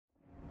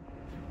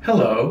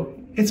Hello.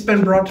 It's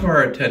been brought to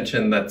our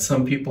attention that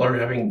some people are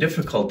having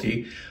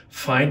difficulty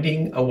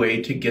finding a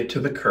way to get to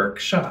the Kirk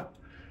shop.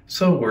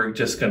 So we're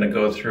just going to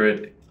go through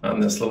it on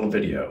this little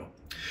video.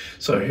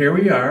 So here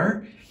we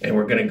are, and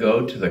we're going to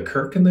go to the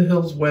Kirk in the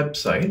Hills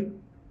website.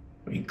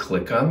 We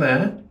click on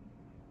that.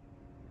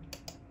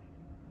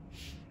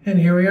 And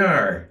here we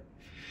are.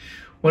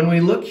 When we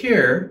look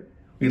here,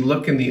 we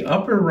look in the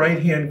upper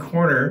right-hand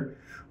corner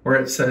where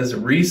it says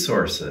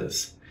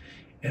resources.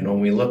 And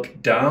when we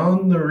look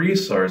down the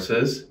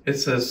resources, it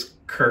says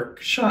Kirk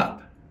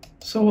Shop.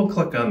 So we'll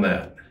click on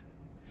that.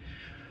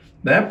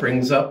 That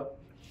brings up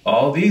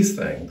all these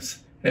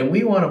things. And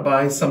we want to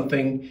buy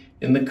something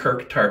in the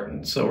Kirk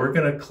tartan. So we're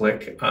going to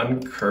click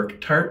on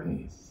Kirk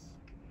tartan.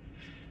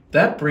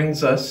 That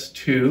brings us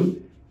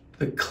to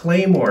the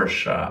Claymore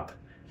shop,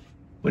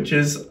 which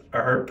is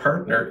our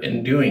partner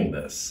in doing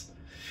this.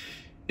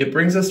 It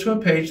brings us to a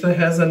page that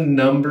has a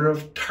number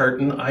of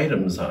tartan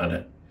items on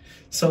it.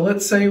 So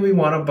let's say we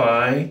want to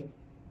buy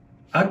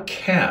a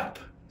cap.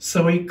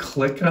 So we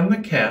click on the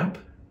cap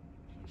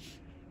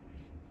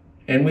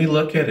and we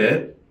look at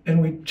it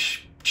and we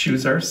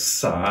choose our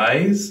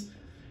size,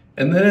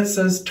 and then it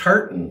says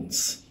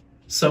tartans.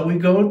 So we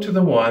go to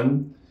the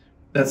one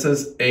that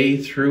says A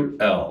through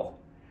L.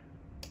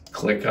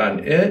 Click on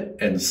it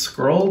and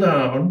scroll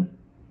down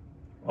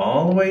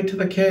all the way to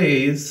the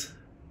K's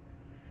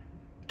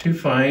to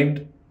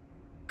find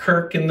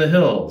Kirk in the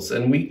Hills,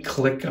 and we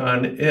click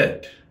on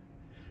it.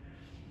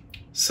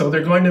 So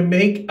they're going to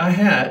make a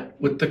hat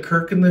with the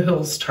Kirk in the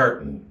Hills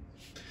tartan.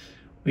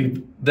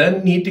 We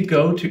then need to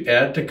go to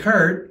add to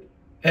cart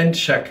and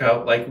check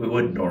out like we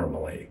would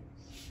normally.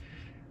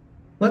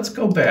 Let's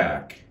go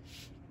back.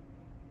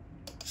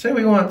 Say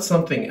we want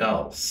something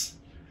else.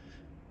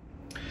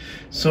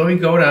 So we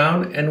go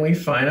down and we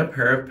find a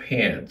pair of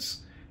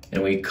pants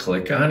and we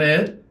click on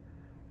it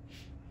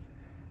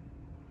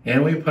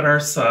and we put our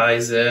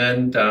size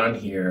in down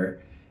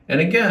here. And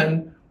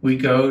again, we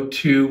go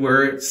to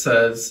where it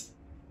says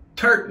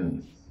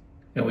tartan,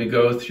 and we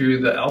go through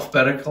the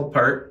alphabetical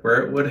part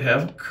where it would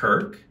have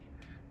Kirk.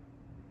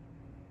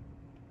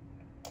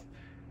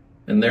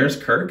 And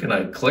there's Kirk, and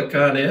I click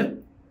on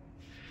it.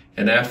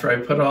 And after I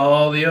put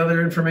all the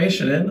other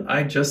information in,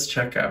 I just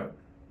check out.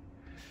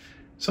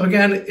 So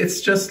again, it's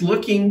just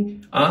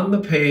looking on the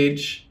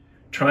page,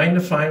 trying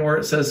to find where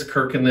it says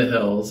Kirk in the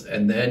Hills,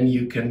 and then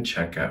you can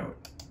check out.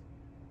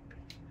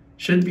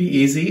 Should be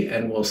easy,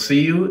 and we'll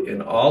see you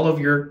in all of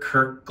your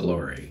Kirk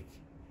glory.